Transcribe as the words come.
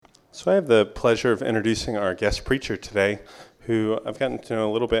So I have the pleasure of introducing our guest preacher today, who I've gotten to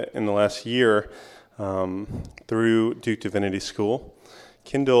know a little bit in the last year through Duke Divinity School.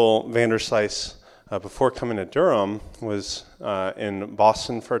 Kendall Vanderslice, before coming to Durham, was in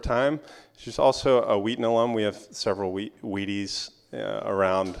Boston for a time. She's also a Wheaton alum. We have several Wheaties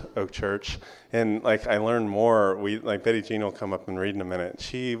around Oak Church, and I learned more. Betty Jean will come up and read in a minute.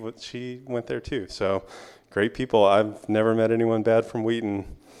 She went there too. So great people. I've never met anyone bad from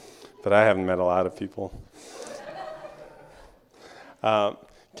Wheaton, but I haven't met a lot of people.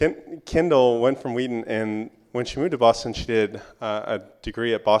 Kendall went from Wheaton, and when she moved to Boston, she did a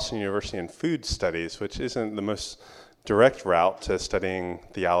degree at Boston University in food studies, which isn't the most direct route to studying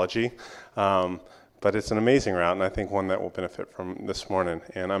theology, but it's an amazing route, and I think one that will benefit from this morning.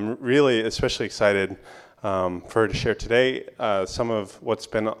 And I'm really especially excited for her to share today some of what's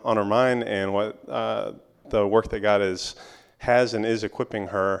been on her mind and what the work that God has and is equipping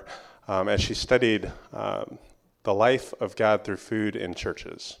her as she studied the life of God through food in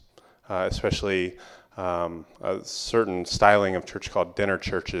churches, especially a certain styling of church called dinner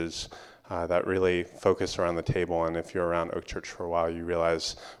churches that really focus around the table. And if you're around Oak Church for a while, you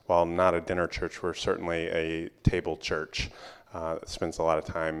realize, while not a dinner church, we're certainly a table church that spends a lot of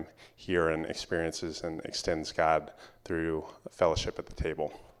time here and experiences and extends God through fellowship at the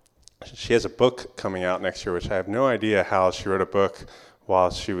table. She has a book coming out next year, which I have no idea how she wrote a book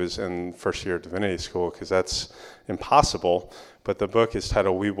while she was in first year of Divinity School, because that's impossible. But the book is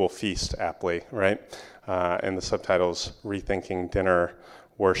titled We Will Feast, aptly, right? And the subtitle's Rethinking Dinner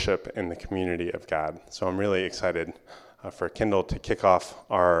Worship in the Community of God. So I'm really excited for Kendall to kick off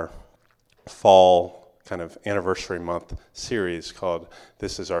our fall kind of anniversary month series called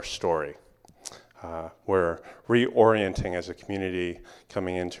This Is Our Story. We're reorienting as a community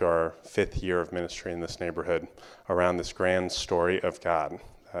coming into our 5th year of ministry in this neighborhood around this grand story of God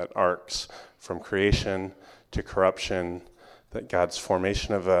that arcs from creation to corruption, that God's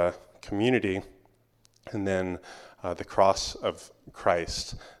formation of a community, and then the cross of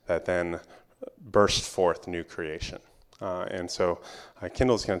Christ that then burst forth new creation. And so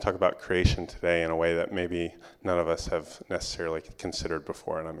Kendall's going to talk about creation today in a way that maybe none of us have necessarily considered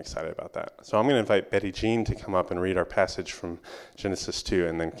before, and I'm excited about that. So I'm going to invite Betty Jean to come up and read our passage from Genesis 2,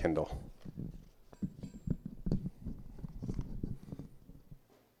 and then Kendall.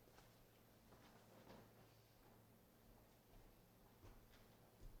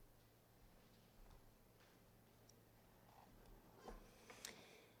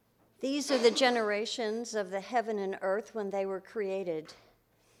 These are the generations of the heaven and earth when they were created.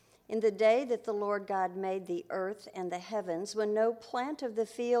 In the day that the Lord God made the earth and the heavens, when no plant of the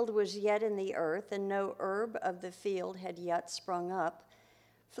field was yet in the earth, and no herb of the field had yet sprung up,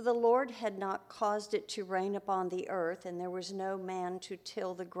 for the Lord had not caused it to rain upon the earth, and there was no man to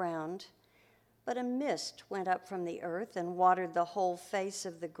till the ground. But a mist went up from the earth and watered the whole face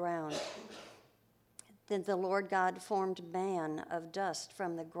of the ground. Then the Lord God formed man of dust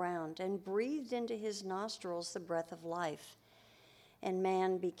from the ground and breathed into his nostrils the breath of life, and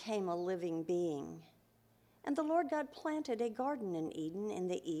man became a living being. And the Lord God planted a garden in Eden in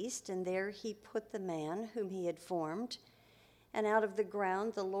the east, and there he put the man whom he had formed. And out of the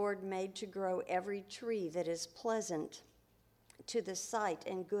ground the Lord made to grow every tree that is pleasant to the sight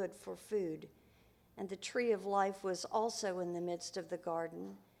and good for food. And the tree of life was also in the midst of the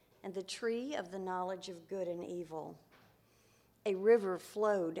garden, and the tree of the knowledge of good and evil. A river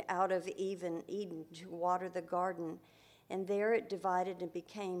flowed out of Eden to water the garden, and there it divided and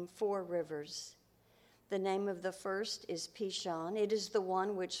became 4 rivers. The name of the first is Pishon. It is the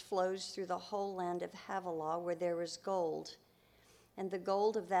one which flows through the whole land of Havilah, where there is gold. And the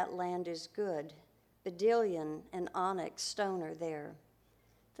gold of that land is good. Bdellium and onyx stone are there.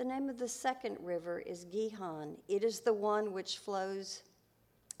 The name of the second river is Gihon. It is the one which flows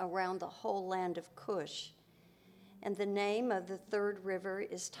around the whole land of Cush. And the name of the third river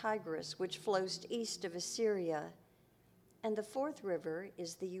is Tigris, which flows east of Assyria. And the fourth river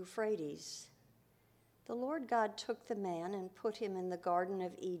is the Euphrates. The Lord God took the man and put him in the Garden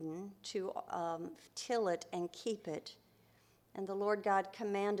of Eden to till it and keep it. And the Lord God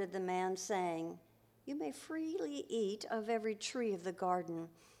commanded the man, saying, You may freely eat of every tree of the garden,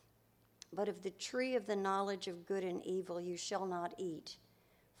 but of the tree of the knowledge of good and evil you shall not eat.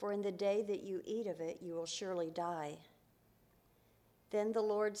 For in the day that you eat of it, you will surely die. Then the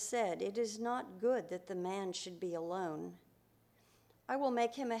Lord said, It is not good that the man should be alone. I will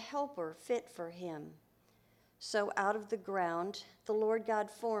make him a helper fit for him. So out of the ground the Lord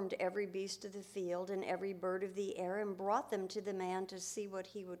God formed every beast of the field and every bird of the air, and brought them to the man to see what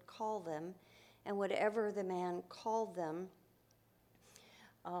he would call them. And whatever the man called them,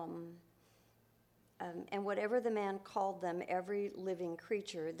 and whatever the man called them, every living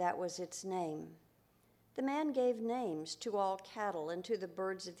creature, that was its name. The man gave names to all cattle and to the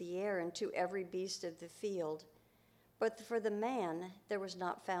birds of the air and to every beast of the field. But for the man there was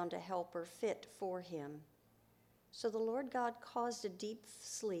not found a helper fit for him. So the Lord God caused a deep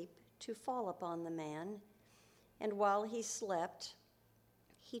sleep to fall upon the man, and while he slept,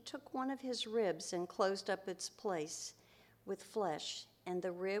 he took one of his ribs and closed up its place with flesh, and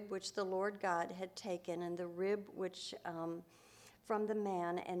the rib which the Lord God had taken, and the rib which from the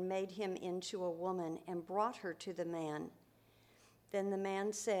man, and made him into a woman, and brought her to the man. Then the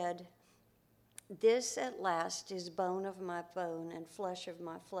man said, "This at last is bone of my bone and flesh of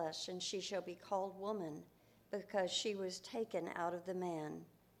my flesh, and she shall be called woman, because she was taken out of the man.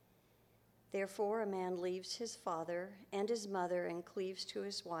 Therefore a man leaves his father and his mother and cleaves to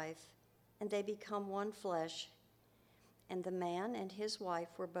his wife, and they become one flesh. And the man and his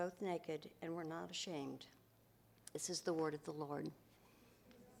wife were both naked and were not ashamed." This is the word of the Lord.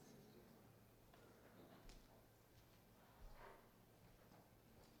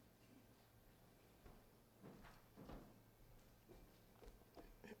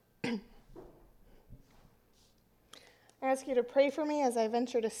 I ask you to pray for me as I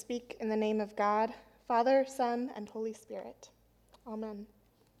venture to speak in the name of God, Father, Son, and Holy Spirit. Amen.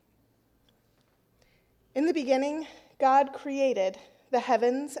 In the beginning, God created the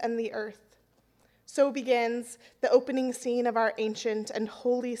heavens and the earth. So begins the opening scene of our ancient and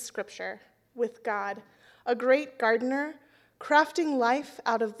holy scripture, with God, a great gardener, crafting life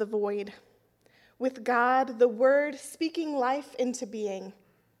out of the void. With God, the Word speaking life into being.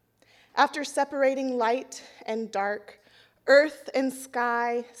 After separating light and dark, earth and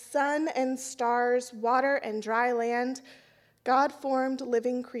sky, sun and stars, water and dry land, God formed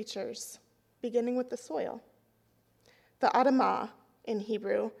living creatures, beginning with the soil. The Adamah in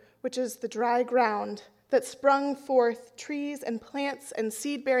Hebrew, which is the dry ground that sprung forth trees and plants and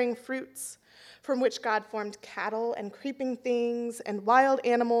seed-bearing fruits, from which God formed cattle and creeping things and wild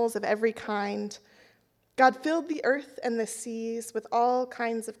animals of every kind. God filled the earth and the seas with all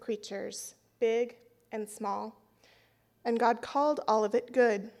kinds of creatures, big and small. And God called all of it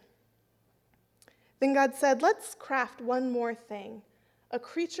good. Then God said, "Let's craft one more thing, a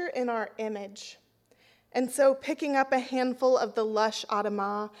creature in our image." And so, picking up a handful of the lush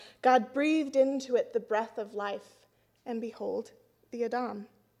Adamah, God breathed into it the breath of life, and behold, the Adam,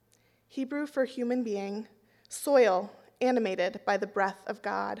 Hebrew for human being, soil animated by the breath of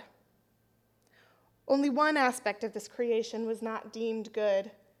God. Only one aspect of this creation was not deemed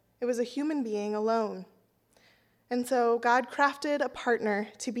good. It was a human being alone. And so God crafted a partner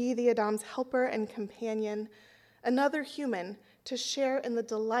to be the Adam's helper and companion, another human to share in the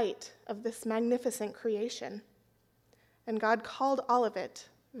delight of this magnificent creation. And God called all of it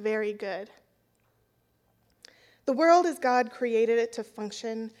very good. The world as God created it to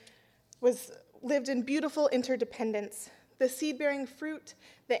function lived in beautiful interdependence. The seed-bearing fruit,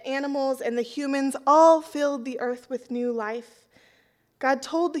 the animals, and the humans all filled the earth with new life. God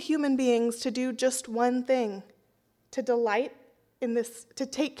told the human beings to do just one thing, to delight in this, to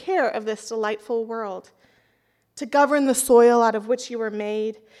take care of this delightful world, to govern the soil out of which you were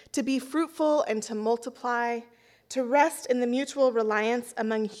made, to be fruitful and to multiply, to rest in the mutual reliance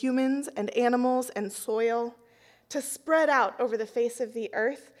among humans and animals and soil, to spread out over the face of the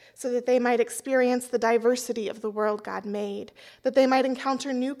earth so that they might experience the diversity of the world God made, that they might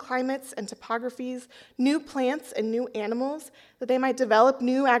encounter new climates and topographies, new plants and new animals, that they might develop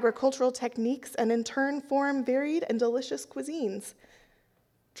new agricultural techniques and in turn form varied and delicious cuisines.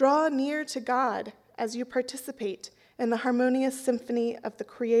 Draw near to God as you participate in the harmonious symphony of the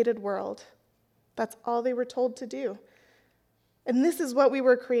created world. That's all they were told to do. And this is what we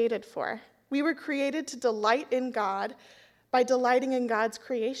were created for. We were created to delight in God by delighting in God's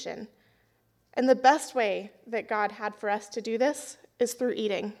creation. And the best way that God had for us to do this is through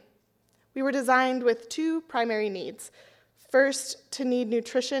eating. We were designed with two primary needs. First, to need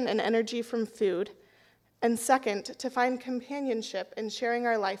nutrition and energy from food. And second, to find companionship in sharing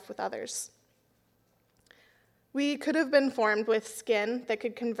our life with others. We could have been formed with skin that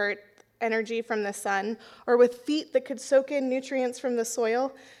could convert energy from the sun, or with feet that could soak in nutrients from the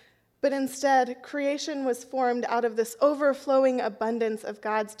soil. But instead, creation was formed out of this overflowing abundance of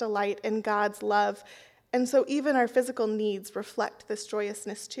God's delight and God's love, and so even our physical needs reflect this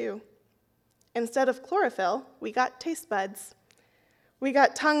joyousness too. Instead of chlorophyll, we got taste buds. We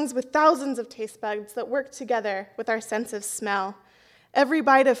got tongues with thousands of taste buds that work together with our sense of smell. Every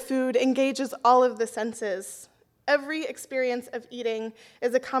bite of food engages all of the senses. Every experience of eating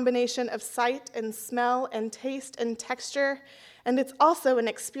is a combination of sight and smell and taste and texture, and it's also an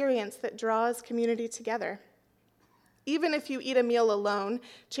experience that draws community together. Even if you eat a meal alone,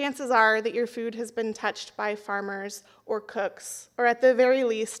 chances are that your food has been touched by farmers or cooks, or at the very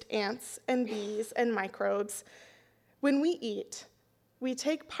least, ants and bees and microbes. When we eat, we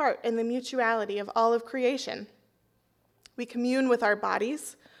take part in the mutuality of all of creation. We commune with our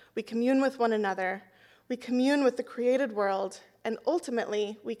bodies, we commune with one another, we commune with the created world, and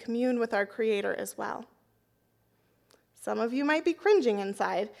ultimately, we commune with our Creator as well. Some of you might be cringing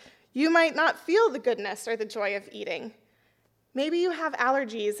inside. You might not feel the goodness or the joy of eating. Maybe you have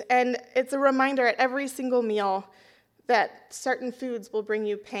allergies, and it's a reminder at every single meal that certain foods will bring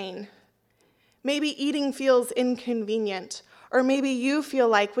you pain. Maybe eating feels inconvenient, or maybe you feel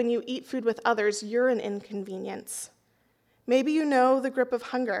like when you eat food with others, you're an inconvenience. Maybe you know the grip of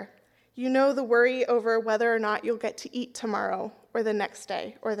hunger. You know the worry over whether or not you'll get to eat tomorrow, or the next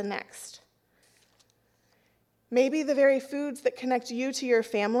day, or the next. Maybe the very foods that connect you to your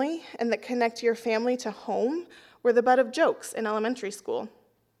family and that connect your family to home were the butt of jokes in elementary school.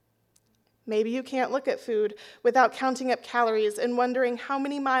 Maybe you can't look at food without counting up calories and wondering how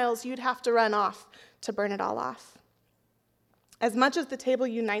many miles you'd have to run off to burn it all off. As much as the table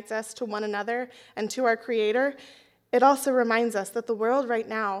unites us to one another and to our Creator, it also reminds us that the world right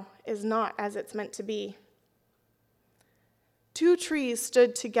now is not as it's meant to be. 2 trees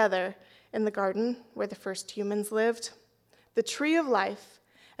stood together in the garden where the first humans lived, the tree of life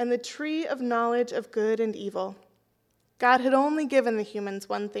and the tree of knowledge of good and evil. God had only given the humans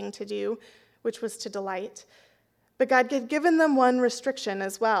one thing to do, which was to delight, but God had given them one restriction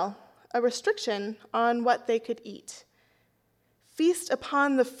as well, a restriction on what they could eat. Feast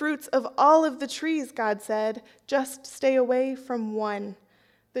upon the fruits of all of the trees, God said, just stay away from one,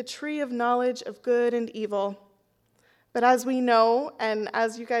 the tree of knowledge of good and evil. But as we know, and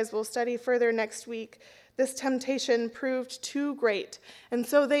as you guys will study further next week, this temptation proved too great, and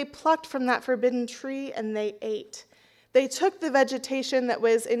so they plucked from that forbidden tree and they ate. They took the vegetation that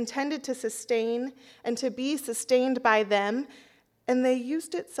was intended to sustain and to be sustained by them, and they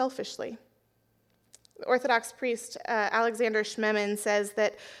used it selfishly. The Orthodox priest Alexander Schmemann says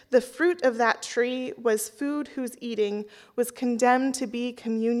that the fruit of that tree was food whose eating was condemned to be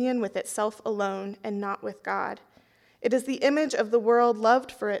communion with itself alone and not with God. It is the image of the world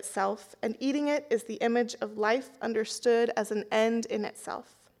loved for itself, and eating it is the image of life understood as an end in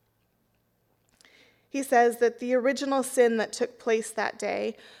itself. He says that the original sin that took place that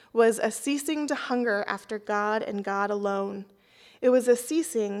day was a ceasing to hunger after God and God alone. It was a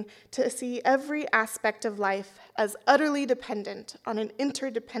ceasing to see every aspect of life as utterly dependent on an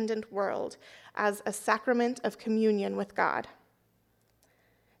interdependent world, as a sacrament of communion with God.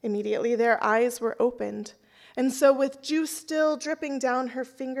 Immediately their eyes were opened, and so with juice still dripping down her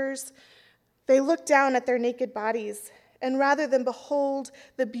fingers, they looked down at their naked bodies, and rather than behold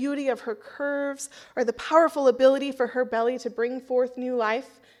the beauty of her curves or the powerful ability for her belly to bring forth new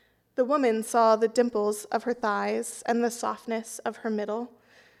life, the woman saw the dimples of her thighs and the softness of her middle.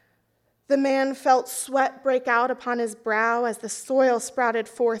 The man felt sweat break out upon his brow as the soil sprouted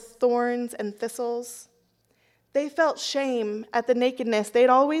forth thorns and thistles. They felt shame at the nakedness they'd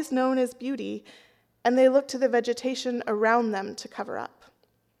always known as beauty, and they looked to the vegetation around them to cover up.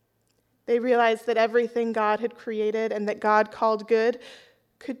 They realized that everything God had created and that God called good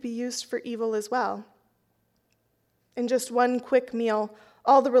could be used for evil as well. In just one quick meal,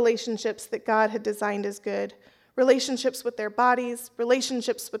 all the relationships that God had designed as good, relationships with their bodies,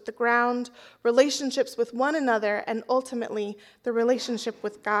 relationships with the ground, relationships with one another, and ultimately the relationship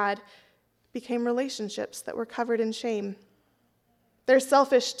with God, became relationships that were covered in shame. Their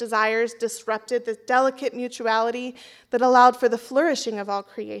selfish desires disrupted the delicate mutuality that allowed for the flourishing of all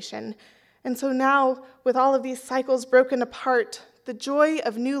creation. And so now, with all of these cycles broken apart, the joy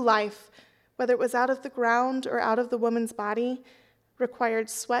of new life, whether it was out of the ground or out of the woman's body, required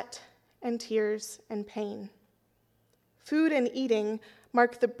sweat and tears and pain. Food and eating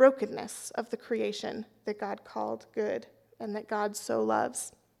mark the brokenness of the creation that God called good and that God so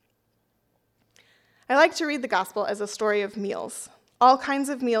loves. I like to read the gospel as a story of meals. All kinds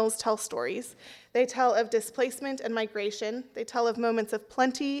of meals tell stories. They tell of displacement and migration. They tell of moments of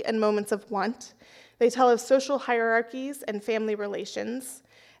plenty and moments of want. They tell of social hierarchies and family relations.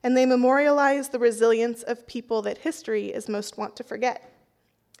 And they memorialize the resilience of people that history is most wont to forget.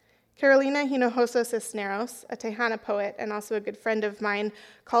 Carolina Hinojosa Cisneros, a Tejana poet and also a good friend of mine,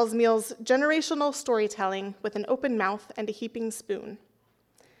 calls meals generational storytelling with an open mouth and a heaping spoon.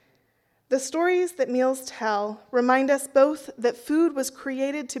 The stories that meals tell remind us both that food was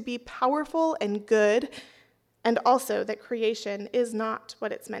created to be powerful and good, and also that creation is not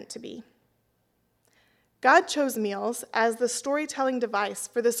what it's meant to be. God chose meals as the storytelling device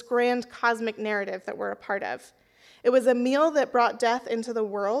for this grand cosmic narrative that we're a part of. It was a meal that brought death into the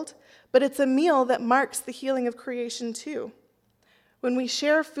world, but it's a meal that marks the healing of creation too. When we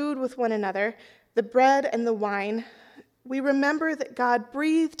share food with one another, the bread and the wine, we remember that God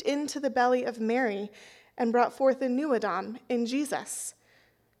breathed into the belly of Mary and brought forth a new Adam in Jesus,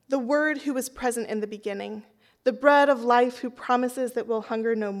 the Word who was present in the beginning, the bread of life who promises that we'll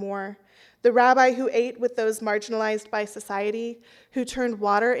hunger no more, the rabbi who ate with those marginalized by society, who turned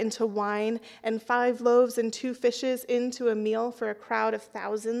water into wine and 5 loaves and 2 fishes into a meal for a crowd of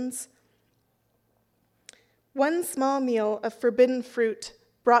thousands. One small meal of forbidden fruit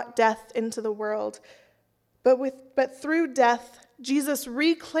brought death into the world, but through death, Jesus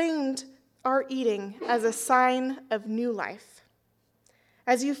reclaimed our eating as a sign of new life.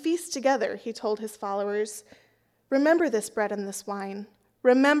 As you feast together, he told his followers, remember this bread and this wine.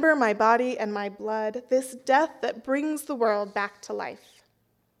 Remember my body and my blood, this death that brings the world back to life.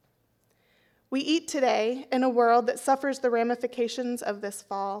 We eat today in a world that suffers the ramifications of this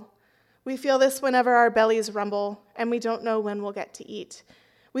fall. We feel this whenever our bellies rumble and we don't know when we'll get to eat.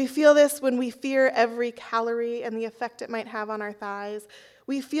 We feel this when we fear every calorie and the effect it might have on our thighs.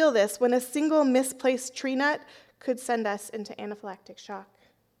 We feel this when a single misplaced tree nut could send us into anaphylactic shock.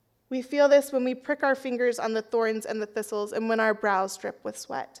 We feel this when we prick our fingers on the thorns and the thistles and when our brows drip with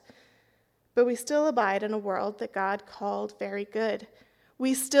sweat. But we still abide in a world that God called very good.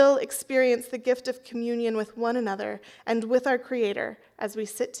 We still experience the gift of communion with one another and with our Creator as we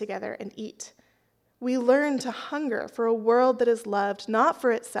sit together and eat. We learn to hunger for a world that is loved not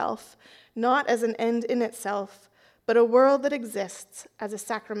for itself, not as an end in itself, but a world that exists as a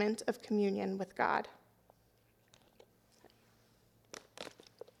sacrament of communion with God.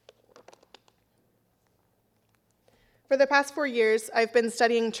 For the past 4 years, I've been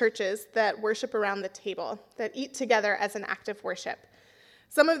studying churches that worship around the table, that eat together as an act of worship.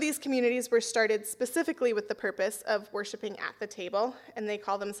 Some of these communities were started specifically with the purpose of worshiping at the table, and they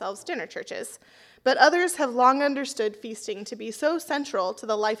call themselves dinner churches. But others have long understood feasting to be so central to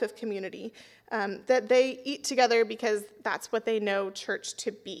the life of community that they eat together because that's what they know church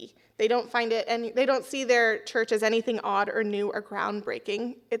to be. They don't see their church as anything odd or new or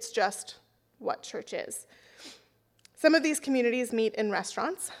groundbreaking. It's just what church is. Some of these communities meet in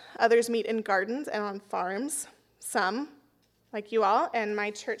restaurants, others meet in gardens and on farms. Some, like you all and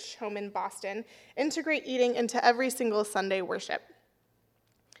my church home in Boston, integrate eating into every single Sunday worship.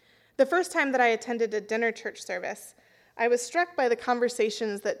 The first time that I attended a dinner church service, I was struck by the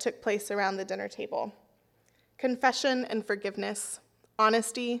conversations that took place around the dinner table. Confession and forgiveness,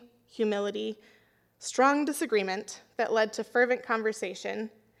 honesty, humility, strong disagreement that led to fervent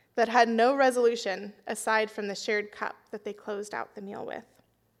conversation that had no resolution aside from the shared cup that they closed out the meal with.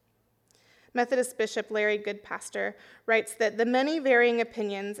 Methodist Bishop Larry Goodpaster writes that the many varying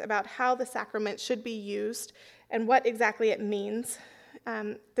opinions about how the sacrament should be used and what exactly it means,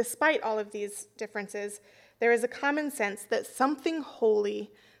 despite all of these differences, there is a common sense that something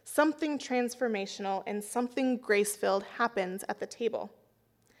holy, something transformational, and something grace-filled happens at the table.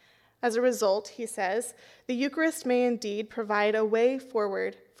 As a result, he says, the Eucharist may indeed provide a way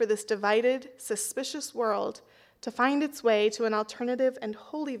forward for this divided, suspicious world to find its way to an alternative and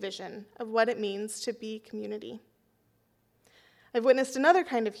holy vision of what it means to be community. I've witnessed another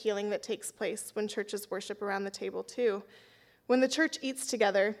kind of healing that takes place when churches worship around the table too. When the church eats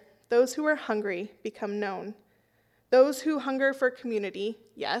together, those who are hungry become known. Those who hunger for community,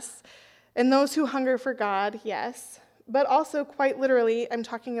 yes, and those who hunger for God, yes, but also quite literally, I'm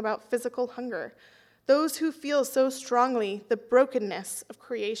talking about physical hunger. Those who feel so strongly the brokenness of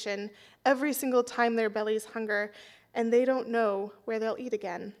creation every single time their bellies hunger, and they don't know where they'll eat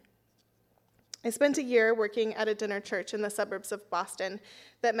again. I spent a year working at a dinner church in the suburbs of Boston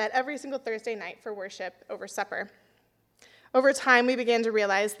that met every single Thursday night for worship over supper. Over time, we began to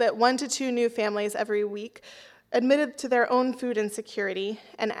realize that 1 to 2 new families every week admitted to their own food insecurity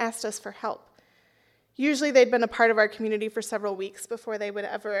and asked us for help. Usually they'd been a part of our community for several weeks before they would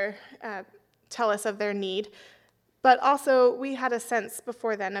ever tell us of their need. But also, we had a sense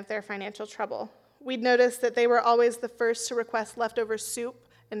before then of their financial trouble. We'd noticed that they were always the first to request leftover soup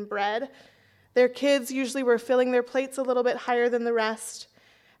and bread. Their kids usually were filling their plates a little bit higher than the rest.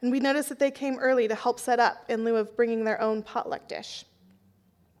 And we noticed that they came early to help set up in lieu of bringing their own potluck dish.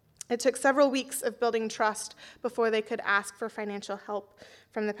 It took several weeks of building trust before they could ask for financial help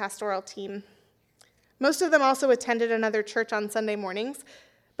from the pastoral team. Most of them also attended another church on Sunday mornings,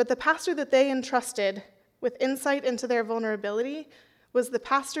 but the pastor that they entrusted with insight into their vulnerability was the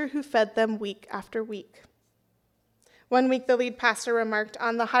pastor who fed them week after week. One week, the lead pastor remarked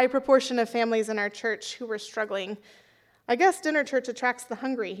on the high proportion of families in our church who were struggling. "I guess dinner church attracts the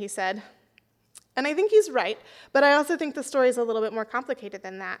hungry," he said. And I think he's right, but I also think the story is a little bit more complicated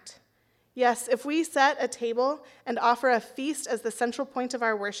than that. Yes, if we set a table and offer a feast as the central point of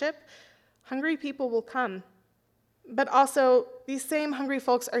our worship, hungry people will come. But also, these same hungry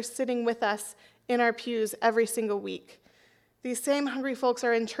folks are sitting with us in our pews every single week. These same hungry folks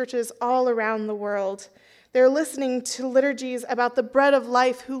are in churches all around the world. They're listening to liturgies about the bread of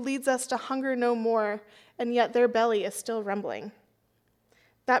life who leads us to hunger no more, and yet their belly is still rumbling.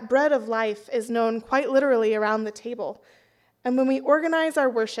 That bread of life is known quite literally around the table. And when we organize our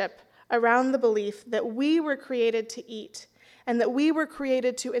worship around the belief that we were created to eat, and that we were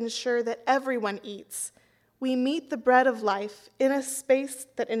created to ensure that everyone eats, we meet the bread of life in a space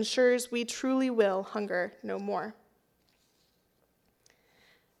that ensures we truly will hunger no more.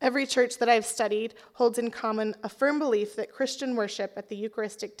 Every church that I've studied holds in common a firm belief that Christian worship at the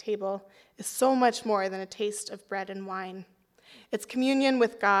Eucharistic table is so much more than a taste of bread and wine. It's communion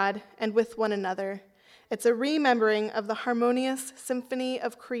with God and with one another. It's a remembering of the harmonious symphony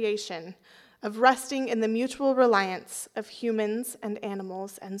of creation, of resting in the mutual reliance of humans and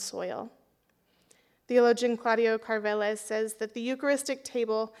animals and soil. Theologian Claudio Carveles says that the Eucharistic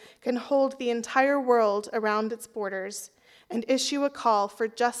table can hold the entire world around its borders and issue a call for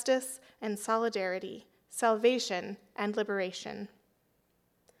justice and solidarity, salvation and liberation.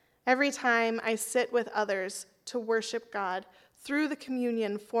 Every time I sit with others to worship God through the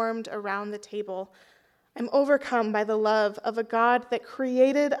communion formed around the table, I'm overcome by the love of a God that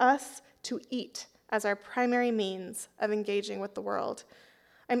created us to eat as our primary means of engaging with the world.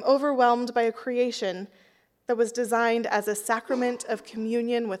 I'm overwhelmed by a creation that was designed as a sacrament of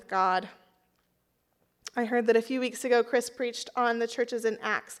communion with God. I heard that a few weeks ago, Chris preached on the churches in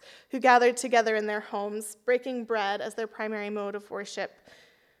Acts who gathered together in their homes, breaking bread as their primary mode of worship.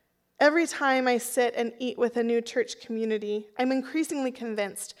 Every time I sit and eat with a new church community, I'm increasingly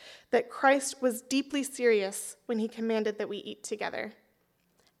convinced that Christ was deeply serious when he commanded that we eat together.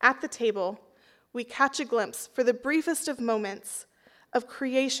 At the table, we catch a glimpse for the briefest of moments of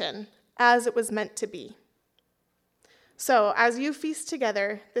creation as it was meant to be. So, as you feast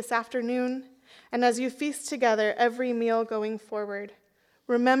together this afternoon, and as you feast together every meal going forward,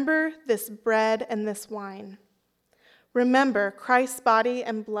 remember this bread and this wine. Remember Christ's body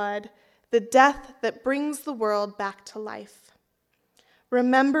and blood, the death that brings the world back to life.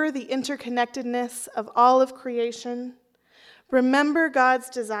 Remember the interconnectedness of all of creation. Remember God's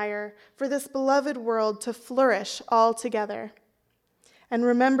desire for this beloved world to flourish all together. And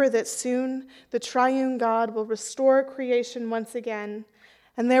remember that soon the triune God will restore creation once again,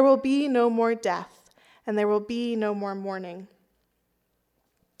 and there will be no more death, and there will be no more mourning.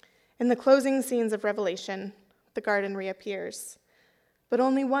 In the closing scenes of Revelation, the garden reappears, but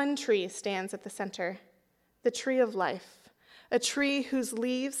only one tree stands at the center, the tree of life, a tree whose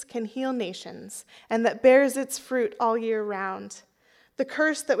leaves can heal nations and that bears its fruit all year round. The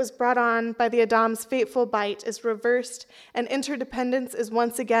curse that was brought on by the Adam's fateful bite is reversed, and interdependence is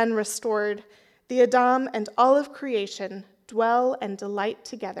once again restored. The Adam and all of creation dwell and delight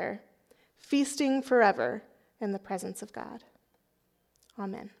together, feasting forever in the presence of God.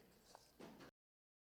 Amen.